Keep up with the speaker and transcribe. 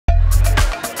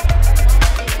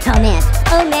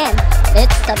Oh man,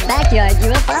 it's the Backyard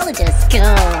Ufologist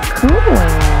Coming.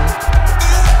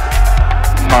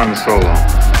 Han Solo.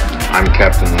 I'm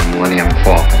Captain of the Millennium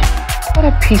Falcon. What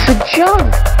a piece of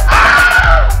junk.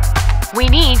 We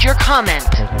need your comment.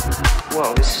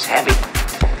 Whoa, this is heavy.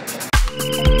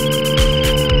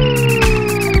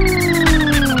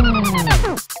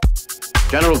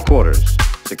 General Quarters.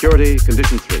 Security,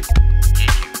 Condition 3.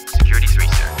 EQ, Security 3,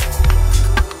 sir.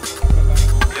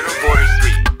 General Quarters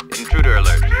 3, Intruder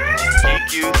Alert.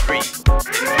 EQ 3,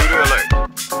 Intruder Alert.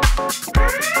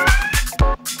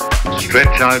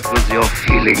 Stretch out with your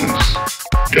feelings.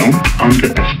 Don't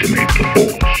underestimate the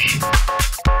force.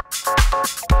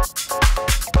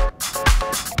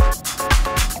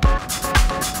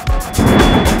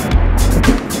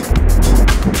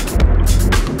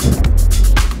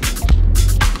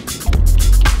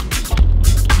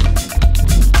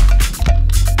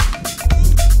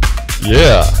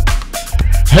 Yeah.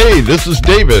 Hey, this is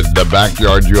David, the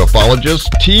Backyard Ufologist,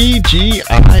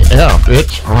 TGIF.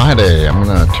 It's Friday. I'm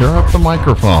going to tear up the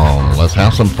microphone. Let's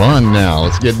have some fun now.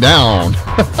 Let's get down.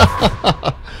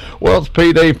 Well, it's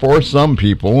payday for some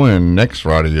people, and next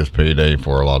Friday is payday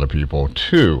for a lot of people,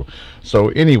 too. So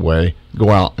anyway, go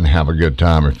out and have a good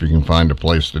time if you can find a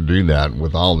place to do that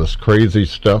with all this crazy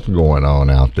stuff going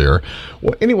on out there.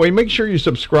 Well, anyway, make sure you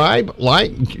subscribe,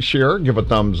 like, share, give a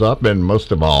thumbs up, and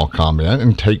most of all, comment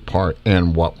and take part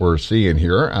in what we're seeing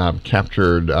here. I've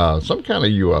captured some kind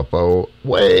of UFO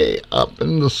way up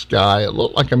in the sky. It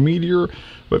looked like a meteor,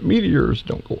 but meteors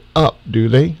don't go up, do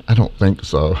they? I don't think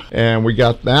so. And we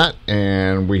got that,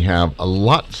 and we have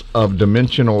lots of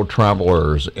dimensional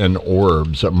travelers in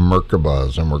Orbs at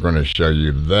Merkabas, and we're going to show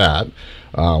you that.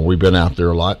 We've been out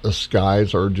there a lot. The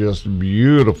skies are just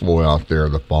beautiful out there,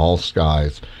 the fall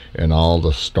skies and all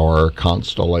the star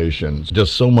constellations.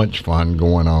 Just so much fun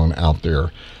going on out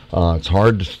there. It's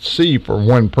hard to see for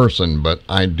one person, but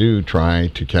I do try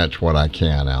to catch what I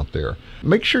can out there.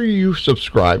 Make sure you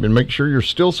subscribe, and make sure you're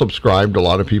still subscribed. A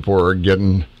lot of people are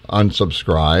getting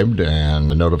unsubscribed, and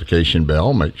the notification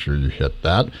bell, make sure you hit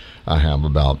that. I have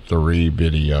about 3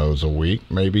 videos a week,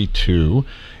 maybe 2,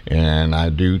 and I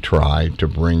do try to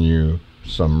bring you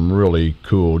some really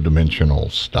cool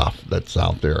dimensional stuff that's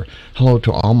out there. Hello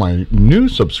to all my new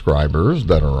subscribers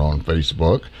that are on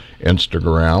Facebook,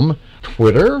 Instagram,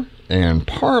 Twitter, and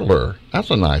Parler. That's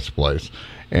a nice place.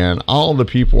 And all the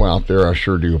people out there, I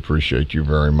sure do appreciate you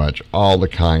very much. All the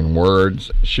kind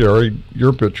words, sharing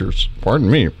your pictures,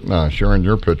 sharing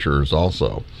your pictures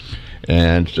also.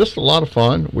 And it's just a lot of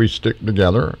fun. We stick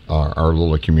together, our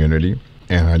little community,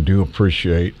 and I do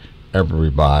appreciate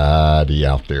everybody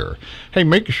out there. Hey,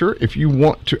 make sure if you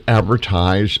want to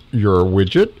advertise your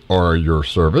widget or your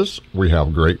service, we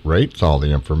have great rates. All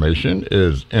the information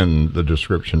is in the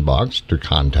description box to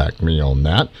contact me on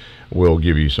that. We'll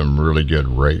give you some really good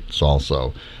rates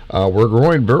also. We're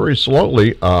growing very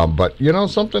slowly, but you know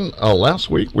something? Last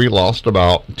week we lost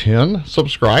about 10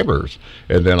 subscribers,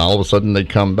 and then all of a sudden they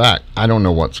come back. I don't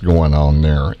know what's going on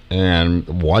there. And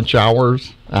watch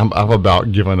hours, I've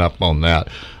about given up on that.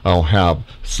 I'll have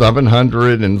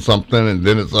 700 and something, and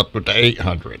then it's up to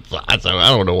 800. So I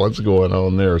don't know what's going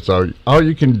on there. So all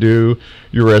you can do,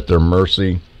 you're at their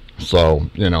mercy. So,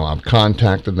 you know, I've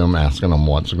contacted them, asking them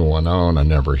what's going on. I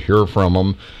never hear from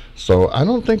them. So I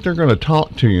don't think they're going to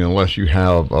talk to you unless you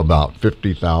have about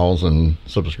 50,000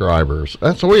 subscribers.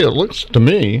 That's the way it looks to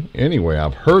me. Anyway,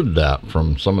 I've heard that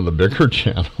from some of the bigger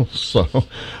channels. So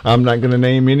I'm not going to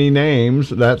name any names,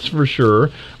 that's for sure.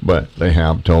 But they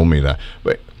have told me that.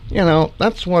 But you know,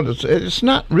 that's what it's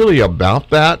not really about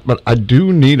that, but I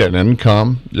do need an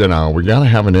income. You know, we got to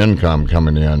have an income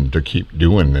coming in to keep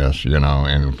doing this, you know,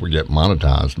 and if we get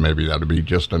monetized, maybe that'll be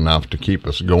just enough to keep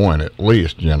us going at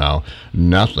least, you know.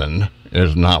 Nothing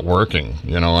is not working,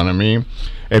 you know what I mean?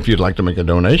 If you'd like to make a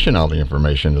donation, all the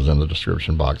information is in the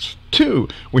description box too.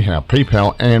 We have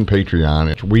PayPal and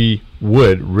Patreon. We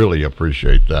would really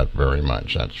appreciate that very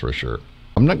much, that's for sure.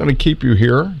 I'm not going to keep you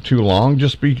here too long.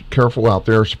 Just be careful out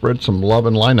there. Spread some love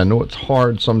and light. I know it's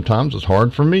hard sometimes. It's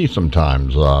hard for me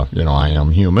sometimes. You know, I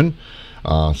am human.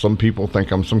 Some people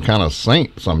think I'm some kind of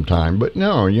saint sometime, but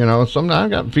no, you know, sometimes I've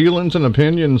got feelings and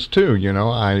opinions too. You know,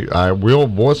 I will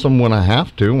voice them when I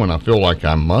have to, when I feel like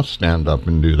I must stand up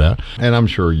and do that. And I'm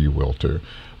sure you will too.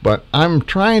 But I'm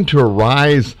trying to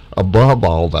rise above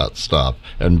all that stuff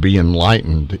and be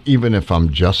enlightened, even if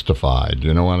I'm justified,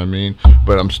 you know what I mean?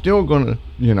 But I'm still going to,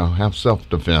 you know, have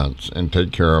self-defense and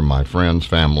take care of my friends,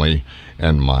 family,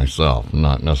 and myself.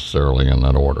 Not necessarily in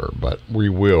that order, but we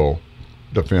will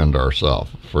defend ourselves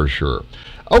for sure.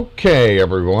 Okay,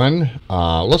 everyone,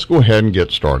 let's go ahead and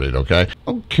get started, okay?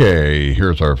 Okay,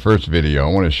 here's our first video.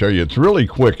 I want to show you. It's really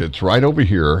quick. It's right over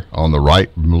here on the right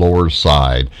lower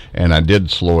side, and I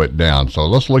did slow it down. So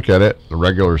let's look at it, the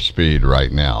regular speed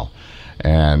right now.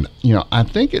 And, you know, I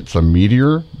think it's a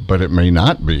meteor, but it may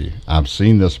not be. I've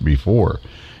seen this before,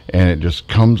 and it just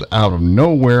comes out of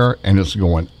nowhere, and it's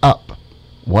going up.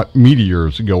 What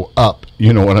meteors go up?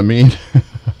 You know what I mean?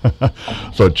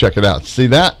 So check it out. See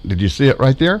that? Did you see it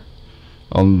right there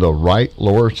on the right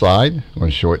lower side? I'm going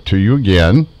to show it to you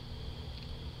again.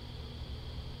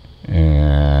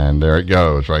 And there it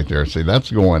goes right there. See, that's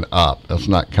going up. That's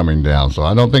not coming down. So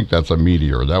I don't think that's a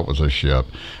meteor. That was a ship.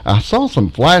 I saw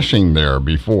some flashing there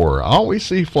before. I always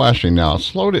see flashing now. I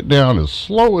slowed it down as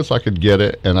slow as I could get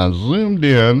it, and I zoomed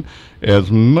in as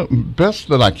best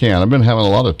that I can. I've been having a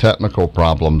lot of technical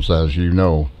problems, as you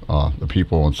know, the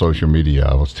people on social media.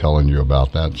 I was telling you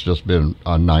about that. It's just been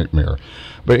a nightmare.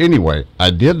 But anyway,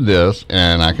 I did this,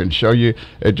 and I can show you.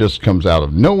 It just comes out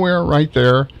of nowhere right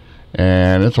there.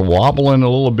 And it's wobbling a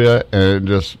little bit, and it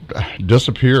just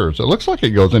disappears. It looks like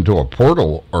it goes into a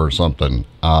portal or something.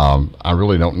 I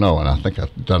really don't know, and I think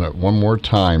I've done it one more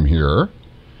time here.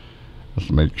 Let's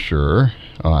make sure.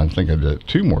 I think I did it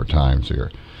 2 more times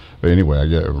here. But anyway, I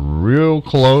get real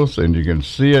close, and you can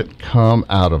see it come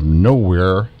out of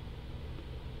nowhere,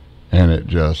 and it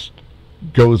just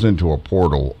goes into a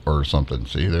portal or something.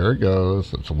 See, there it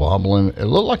goes. It's wobbling. It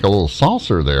looked like a little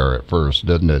saucer there at first,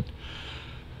 didn't it?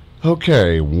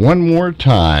 Okay, one more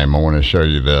time I want to show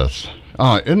you this.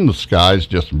 In the skies,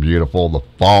 just beautiful. The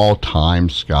fall time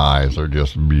skies are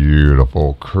just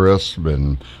beautiful, crisp,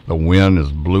 and the wind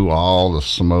has blew all the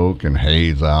smoke and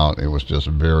haze out. It was just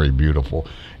very beautiful.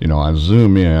 You know, I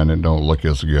zoom in and don't look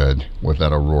as good with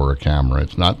that Aurora camera.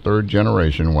 It's not 3rd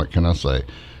generation, what can I say?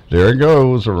 There it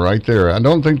goes, right there. I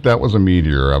don't think that was a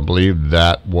meteor. I believe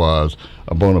that was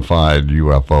a bona fide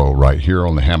UFO right here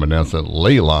on the Hammonasset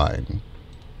Ley Line.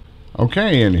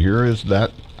 Okay, and here is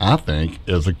that, I think,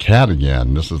 is a cat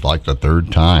again. This is like the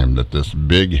 3rd time that this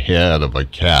big head of a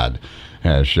cat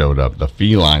has showed up, the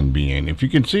feline being. If you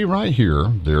can see right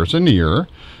here, there's an ear.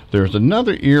 There's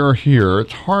another ear here.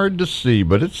 It's hard to see,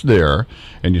 but it's there.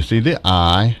 And you see the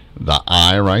eye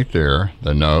right there,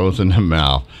 the nose and the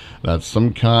mouth. That's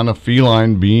some kind of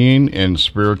feline being in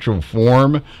spiritual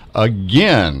form,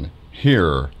 again,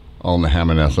 here on the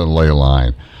Hammonasset Ley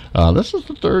Line. This is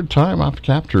the 3rd time I've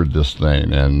captured this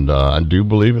thing, and I do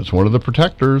believe it's one of the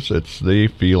protectors. It's the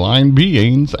feline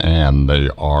beings, and they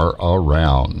are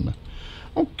around.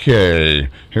 Okay,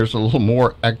 here's a little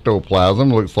more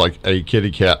ectoplasm. Looks like a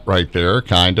kitty cat right there,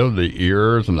 kind of. The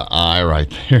ears and the eye right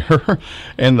there.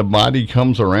 And the body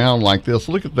comes around like this.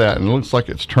 Look at that, and it looks like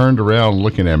it's turned around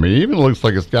looking at me. It even looks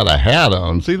like it's got a hat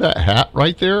on. See that hat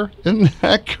right there? Isn't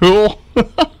that cool?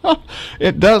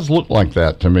 It does look like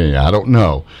that to me. I don't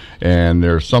know. And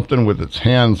there's something with its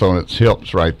hands on its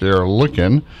hips right there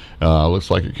looking. Looks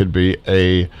like it could be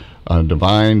a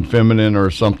divine feminine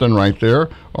or something right there,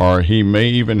 or he may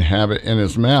even have it in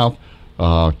his mouth,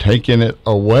 taking it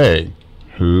away.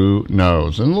 Who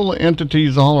knows? And little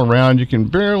entities all around. You can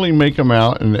barely make them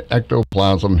out in the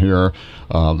ectoplasm here.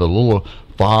 The little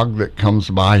fog that comes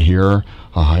by here,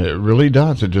 it really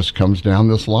does. It just comes down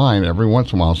this line every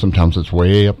once in a while. Sometimes it's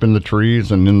way up in the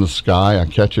trees and in the sky. I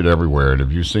catch it everywhere, and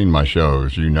if you've seen my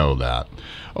shows, you know that.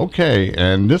 Okay,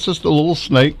 and this is the little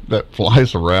snake that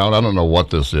flies around. I don't know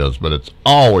what this is, but it's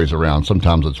always around.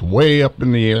 Sometimes it's way up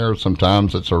in the air.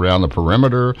 Sometimes it's around the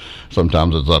perimeter.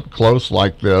 Sometimes it's up close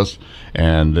like this.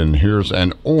 And then here's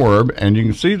an orb, and you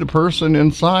can see the person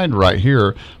inside right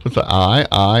here with the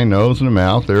eye, nose, and a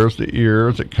mouth. There's the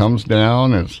ears. It comes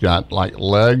down. It's got like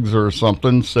legs or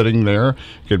something sitting there.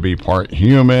 Could be part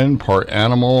human, part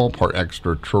animal, part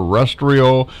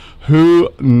extraterrestrial. Who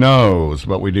knows?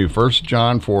 But we do 1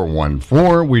 John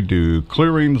 4:1-4. We do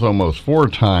clearings almost 4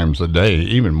 times a day,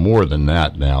 even more than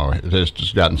that now. It's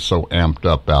just gotten so amped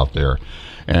up out there.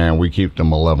 And we keep the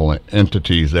malevolent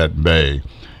entities at bay.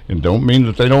 And don't mean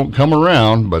that they don't come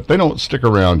around, but they don't stick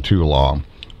around too long,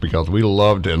 because we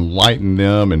love to enlighten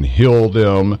them and heal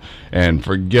them and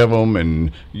forgive them,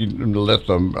 and let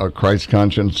them Christ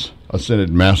conscience ascended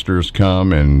masters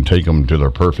come and take them to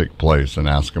their perfect place and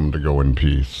ask them to go in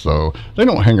peace. So they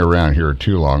don't hang around here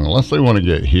too long unless they want to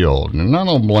get healed. And I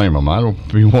don't blame them. I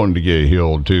don't be wanting to get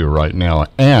healed too right now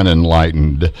and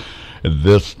enlightened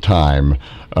this time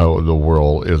the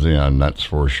world is in, that's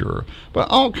for sure. But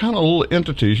all kind of little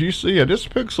entities, you see it. It's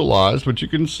pixelized, but you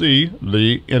can see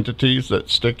the entities that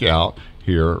stick out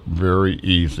here very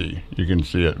easy. You can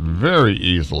see it very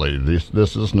easily.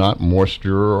 This is not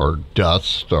moisture or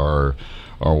dust or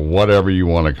or whatever you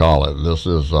want to call it. This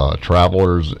is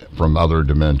travelers from other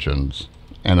dimensions,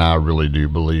 and I really do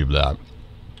believe that.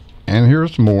 And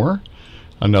here's more,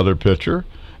 another picture.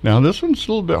 Now this one's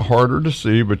a little bit harder to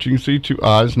see, but you can see two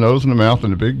eyes, nose, and a mouth,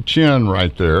 and a big chin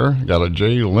right there. Got a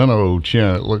Jay Leno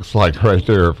chin, it looks like, right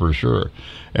there for sure.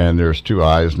 And there's two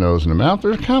eyes, nose, and a mouth.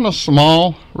 They're kind of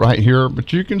small right here,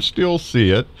 but you can still see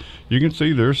it. You can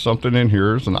see there's something in here.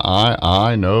 There's an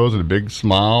eye, nose, and a big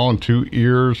smile, and two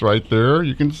ears right there.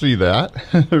 You can see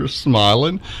that. They're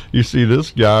smiling. You see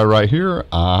this guy right here,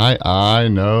 eye,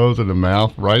 nose, and a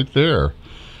mouth right there.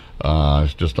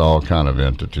 It's just all kind of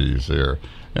entities there.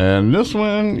 And this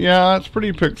one, yeah, it's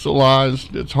pretty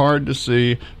pixelized. It's hard to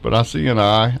see, but I see an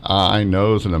eye,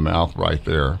 nose, and a mouth right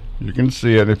there. You can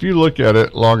see it. If you look at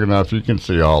it long enough, you can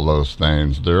see all those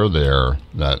things. They're there,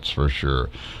 that's for sure.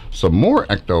 Some more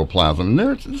ectoplasm.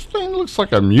 This thing looks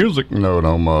like a music note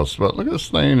almost, but look at this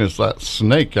thing. It's that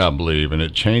snake, I believe, and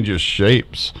it changes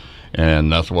shapes.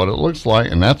 And that's what it looks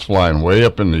like, and that's flying way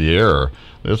up in the air.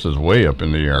 This is way up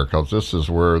in the air because this is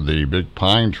where the big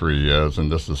pine tree is,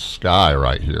 and this is sky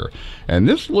right here. And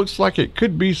this looks like it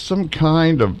could be some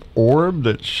kind of orb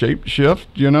that shape-shift,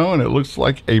 you know, and it looks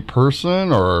like a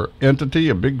person or entity,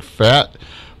 a big fat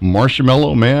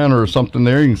marshmallow man or something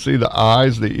there. You can see the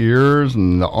eyes, the ears,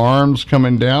 and the arms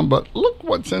coming down, but look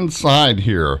what's inside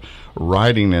here.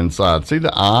 Writing inside. See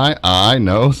the eye,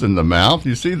 nose, and the mouth?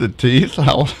 You see the teeth,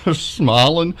 how they're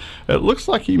smiling? It looks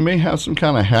like he may have some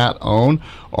kind of hat on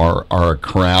or a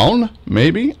crown,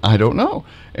 maybe. I don't know.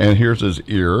 And here's his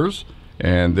ears.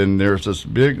 And then there's this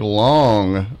big,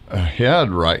 long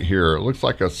head right here. It looks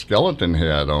like a skeleton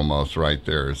head almost right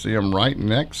there. See him right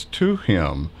next to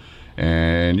him.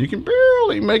 And you can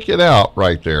barely make it out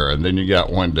right there. And then you got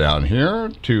one down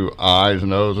here, two eyes,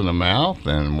 nose, and a mouth,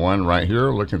 and one right here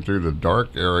looking through the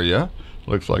dark area.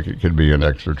 Looks like it could be an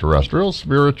extraterrestrial,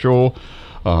 spiritual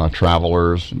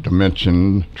travelers,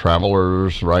 dimension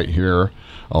travelers right here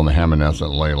on the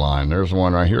Hammonasset Ley Line. There's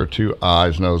one right here, two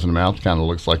eyes, nose, and mouth. Kind of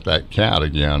looks like that cat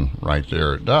again right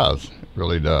there. It does. It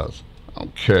really does.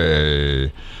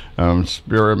 Okay.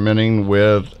 Experimenting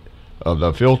with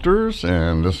the filters,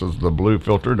 and this is the blue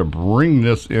filter to bring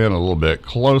this in a little bit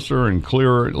closer and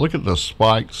clearer. Look at the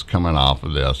spikes coming off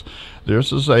of this.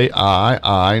 This is a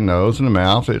eye, nose, and a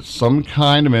mouth. It's some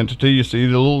kind of entity. You see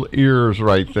the little ears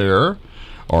right there,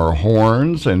 or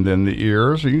horns, and then the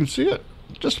ears. You can see it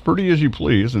just pretty as you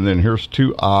please. And then here's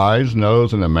two eyes,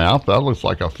 nose, and a mouth. That looks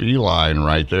like a feline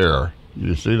right there.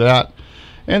 You see that?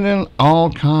 And then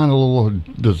all kind of little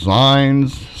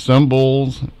designs,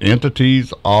 symbols,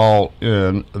 entities, all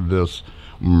in this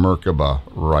Merkaba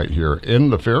right here in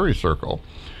the fairy circle.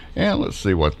 And let's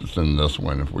see what's in this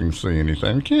one, if we can see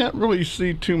anything. Can't really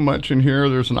see too much in here.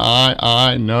 There's an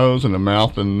eye, nose, and a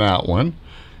mouth in that one.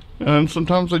 And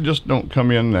sometimes they just don't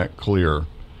come in that clear.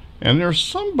 And there's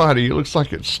somebody, it looks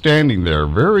like it's standing there,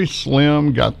 very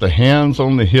slim, got the hands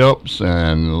on the hips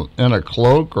and in a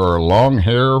cloak or long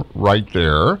hair right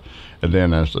there. And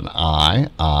then there's an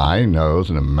eye,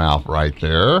 nose, and a mouth right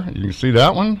there. You can see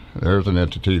that one? There's an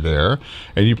entity there.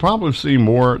 And you probably see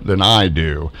more than I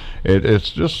do. It's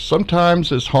just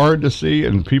sometimes it's hard to see,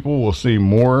 and people will see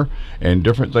more and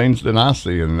different things than I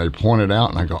see. And they point it out,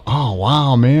 and I go, oh,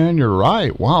 wow, man, you're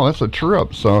right. Wow, that's a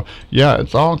trip. So, yeah,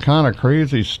 it's all kind of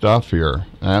crazy stuff here.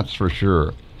 That's for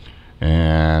sure.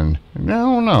 And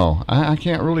no, I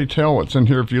can't really tell what's in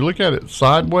here. If you look at it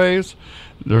sideways,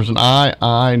 there's an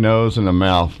eye, nose, and a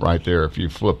mouth right there if you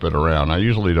flip it around. I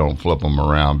usually don't flip them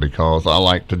around because I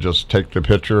like to just take the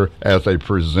picture as they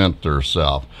present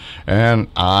themselves. And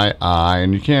eye,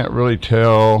 and you can't really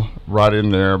tell right in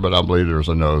there, but I believe there's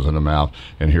a nose and a mouth.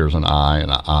 And here's an eye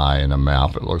and a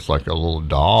mouth. It looks like a little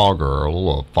dog or a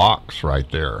little fox right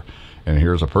there. And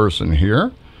here's a person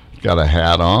here. Got a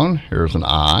hat on. Here's an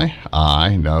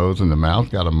eye, nose, and the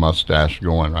mouth. Got a mustache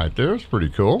going right there. It's pretty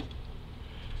cool.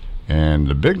 And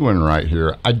the big one right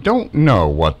here, I don't know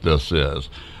what this is.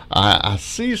 I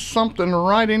see something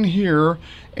right in here,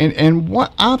 and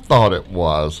what I thought it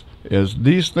was is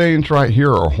these things right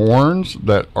here are horns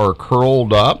that are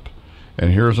curled up.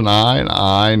 And here's an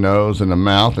eye, nose, and a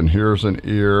mouth, and here's an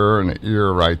ear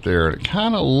right there. And it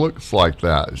kind of looks like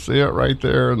that. You see it right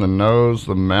there, the nose,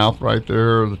 the mouth right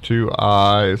there, the two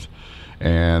eyes,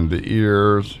 and the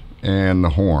ears, and the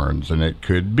horns. And it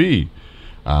could be.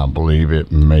 I believe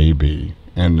it may be.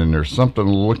 And then there's something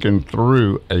looking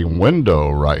through a window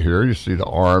right here. You see the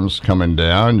arms coming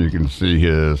down. You can see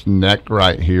his neck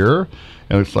right here.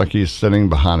 It looks like he's sitting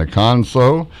behind a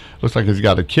console. Looks like he's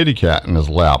got a kitty cat in his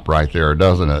lap right there,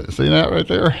 doesn't it? See that right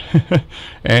there?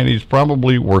 And he's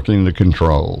probably working the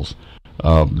controls.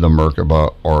 of the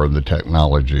Merkaba or the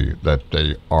technology that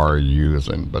they are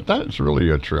using. But that's really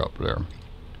a trip there.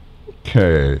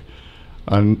 Okay.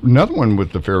 Another one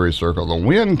with the fairy circle. The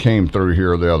wind came through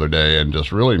here the other day and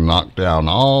just really knocked down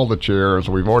all the chairs.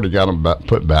 We've already got them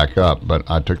put back up, but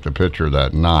I took the picture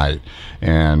that night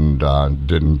and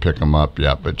didn't pick them up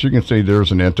yet. But you can see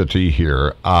there's an entity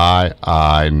here.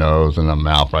 Eye, nose, and a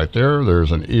mouth right there.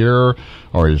 There's an ear,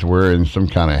 or he's wearing some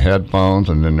kind of headphones,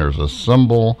 and then there's a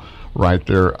symbol right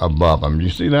there above him.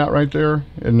 You see that right there?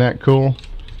 Isn't that cool?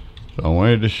 So I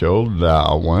wanted to show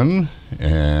that one.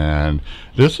 And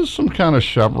this is some kind of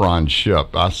chevron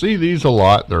ship. I see these a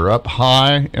lot. They're up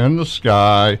high in the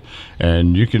sky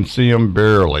and you can see them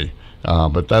barely,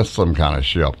 but that's some kind of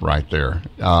ship right there.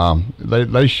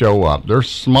 They show up. They're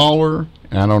smaller.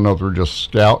 I don't know if they're just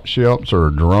scout ships or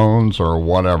drones or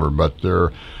whatever, but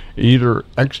they're either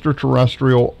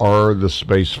extraterrestrial or the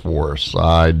Space Force.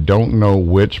 I don't know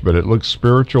which, but it looks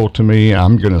spiritual to me.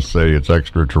 I'm going to say it's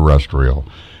extraterrestrial.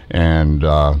 And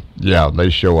yeah, they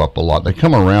show up a lot. They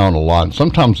come around a lot.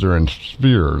 Sometimes they're in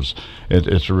spheres.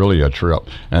 It's really a trip.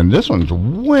 And this one's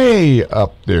way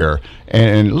up there.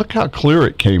 And look how clear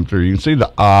it came through. You can see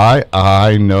the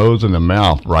eye, nose, and the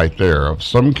mouth right there of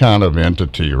some kind of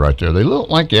entity right there. They look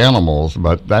like animals,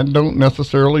 but that don't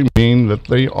necessarily mean that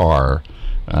they are.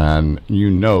 And you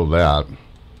know that.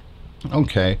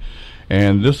 Okay.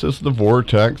 And this is the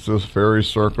vortex, this fairy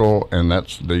circle, and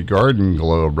that's the garden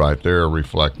globe right there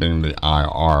reflecting the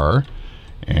IR.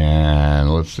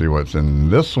 And let's see what's in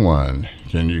this one.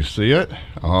 Can you see it?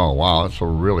 Oh, wow, it's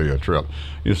really a trip.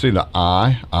 You see the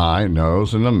eye,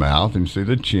 nose, and the mouth, and you see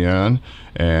the chin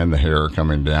and the hair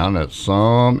coming down. That's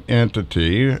some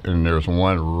entity, and there's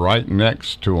one right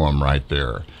next to them right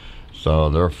there. So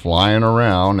they're flying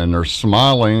around and they're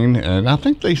smiling, and I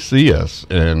think they see us,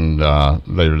 and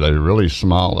they really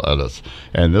smile at us.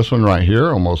 And this one right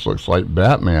here almost looks like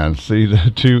Batman. See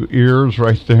the two ears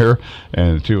right there,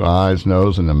 and the two eyes,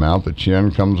 nose, and the mouth. The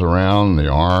chin comes around, the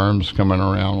arms coming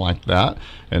around like that,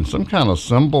 and some kind of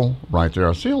symbol right there.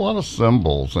 I see a lot of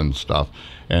symbols and stuff,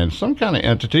 and some kind of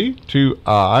entity. Two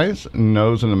eyes,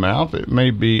 nose, and a mouth. It may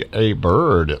be a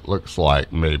bird. It looks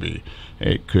like, maybe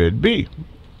it could be.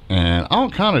 And all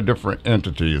kind of different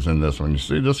entities in this one. You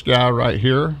see this guy right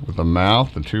here with the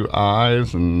mouth, the two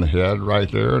eyes, and the head right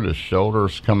there, the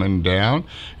shoulders coming down.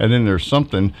 And then there's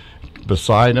something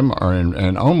beside him or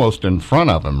and almost in front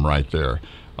of him right there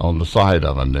on the side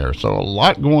of him there. So a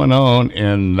lot going on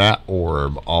in that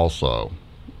orb also.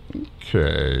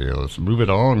 Okay, let's move it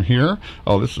on here.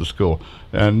 Oh, this is cool.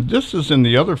 And this is in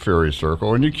the other fairy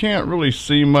circle, and you can't really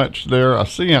see much there. I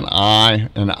see an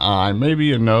eye,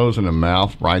 maybe a nose and a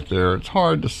mouth right there. It's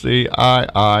hard to see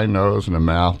eye, nose, and a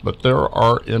mouth, but there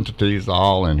are entities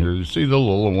all in here. You see the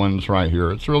little ones right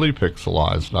here. It's really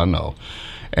pixelized, I know.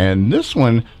 And this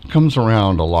one comes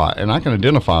around a lot, and I can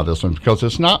identify this one because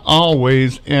it's not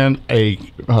always in a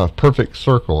perfect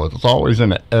circle. It's always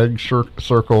in an egg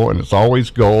circle, and it's always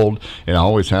gold, and it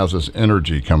always has this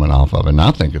energy coming off of it. And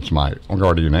I think it's my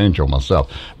guardian angel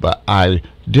myself. But I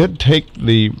did take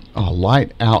the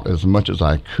light out as much as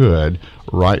I could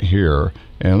right here.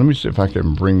 And let me see if I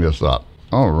can bring this up.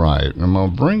 All right, I'm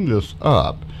going to bring this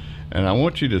up, and I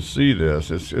want you to see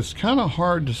this. It's kind of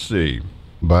hard to see.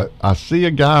 But I see a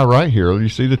guy right here. You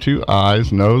see the two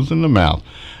eyes, nose, and the mouth.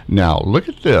 Now, look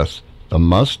at this. The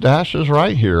mustache is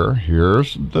right here.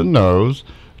 Here's the nose,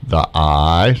 the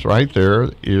eyes right there,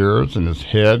 the ears, and his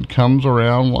head comes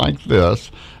around like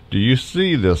this. Do you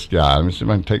see this guy? Let me see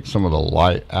if I can take some of the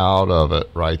light out of it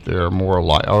right there. More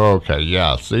light. Oh, okay.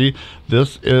 Yeah. See,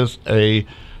 this is I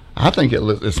think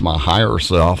it's my higher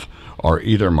self, or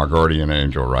either my guardian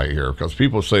angel right here, because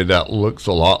people say that looks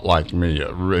a lot like me.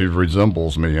 It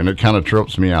resembles me, and it kind of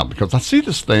trips me out because I see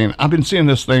this thing. I've been seeing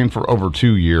this thing for over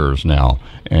 2 years now,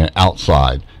 and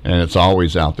outside, and it's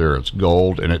always out there. It's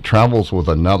gold, and it travels with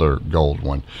another gold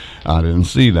one. I didn't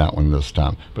see that one this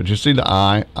time, but you see the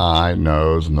eye,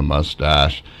 nose, and the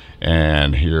mustache,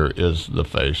 and here is the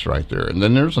face right there. And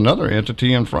then there's another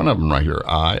entity in front of him right here.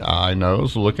 Eye,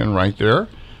 nose, looking right there.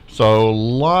 So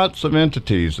lots of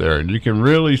entities there, and you can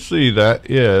really see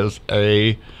that is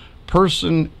a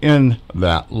person in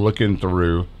that looking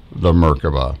through the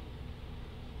Merkaba.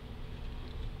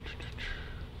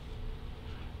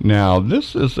 Now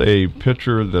this is a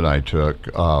picture that I took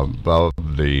above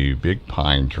the big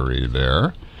pine tree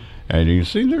there, and you can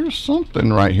see there's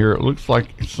something right here. It looks like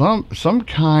some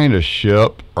kind of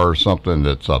ship or something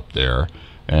that's up there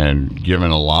and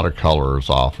giving a lot of colors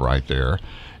off right there.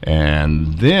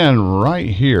 And then right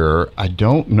here, I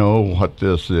don't know what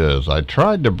this is. I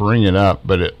tried to bring it up,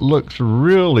 but it looks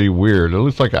really weird. It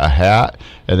looks like a hat,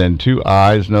 and then 2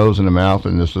 eyes, nose, and a mouth,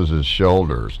 and this is his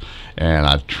shoulders. And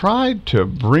I tried to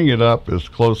bring it up as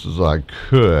close as I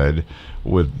could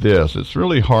with this. It's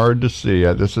really hard to see.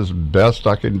 This is best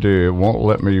I can do. It won't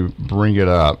let me bring it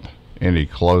up any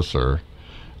closer.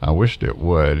 I wished it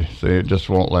would. See, it just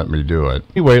won't let me do it.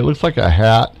 Anyway, it looks like a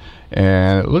hat,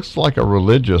 and it looks like a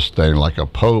religious thing, like a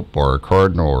pope or a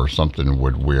cardinal or something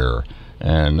would wear.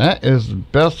 And that is the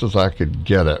best as I could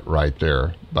get it right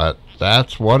there. But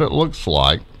that's what it looks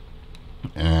like.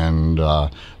 And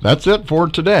that's it for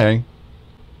today.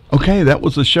 Okay, that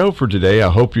was the show for today. I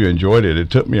hope you enjoyed it. It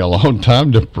took me a long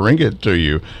time to bring it to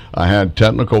you. I had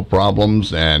technical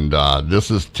problems, and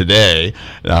this is today.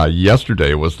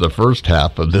 Yesterday was the first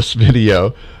half of this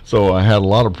video, so I had a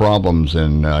lot of problems,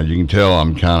 and you can tell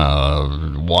I'm kind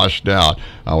of washed out.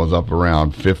 I was up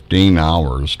around 15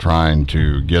 hours trying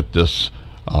to get this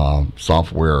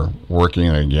software working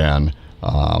again,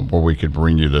 where we could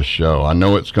bring you this show. I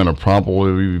know it's going to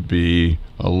probably be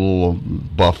a little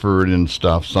buffered and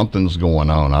stuff. Something's going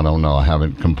on. I don't know. I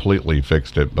haven't completely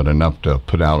fixed it, but enough to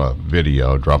put out a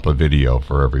video, drop a video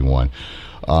for everyone.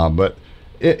 But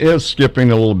it is skipping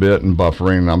a little bit and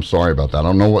buffering. I'm sorry about that. I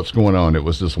don't know what's going on. It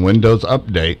was this Windows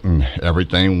update and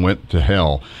everything went to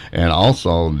hell. And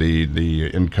also the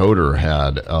encoder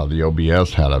had, the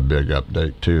OBS had a big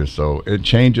update too. So it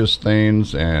changes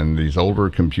things, and these older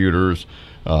computers,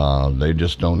 they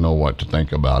just don't know what to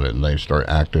think about it, and they start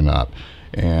acting up.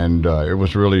 And it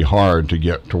was really hard to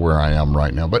get to where I am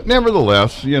right now. But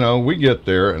nevertheless, you know, we get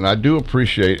there, and I do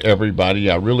appreciate everybody.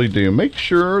 I really do. Make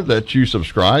sure that you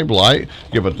subscribe, like,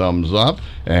 give a thumbs up,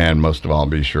 and most of all,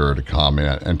 be sure to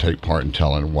comment and take part in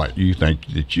telling what you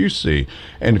think that you see.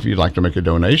 And if you'd like to make a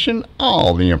donation,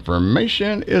 all the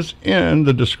information is in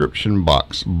the description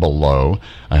box below.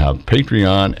 I have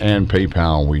Patreon and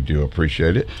PayPal. We do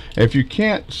appreciate it. If you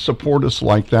can't support us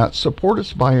like that, support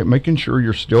us by making sure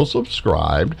you're still subscribed.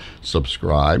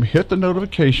 Subscribe, hit the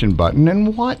notification button,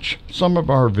 and watch some of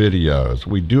our videos.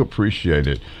 We do appreciate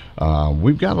it.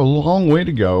 We've got a long way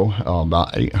to go,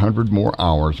 about 800 more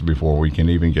hours before we can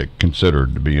even get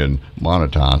considered to being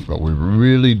monetized, but we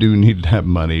really do need that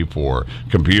money for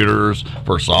computers,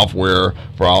 for software,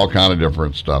 for all kind of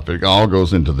different stuff. It all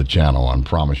goes into the channel. I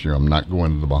promise you, I'm not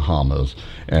going to the Bahamas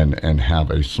and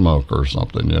have a smoke or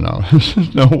something, you know.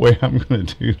 There's no way I'm going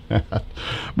to do that.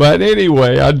 But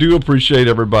anyway, I do appreciate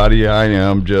everybody. I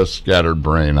am just scattered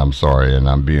brain. I'm sorry, and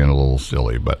I'm being a little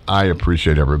silly, but I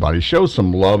appreciate everybody. Show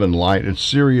some love and light. It's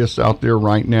serious out there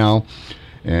right now,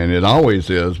 and it always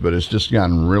is, but it's just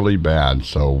gotten really bad.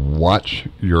 So watch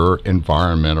your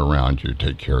environment around you.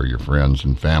 Take care of your friends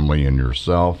and family and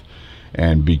yourself,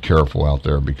 and be careful out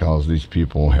there, because these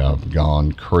people have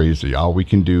gone crazy. All we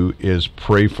can do is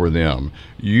pray for them.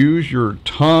 Use your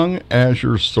tongue as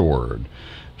your sword.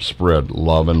 Spread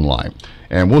love and light.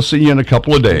 And we'll see you in a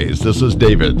couple of days. This is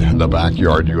David, the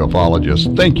Backyard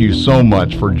Ufologist. Thank you so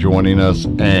much for joining us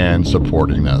and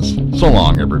supporting us. So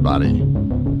long, everybody.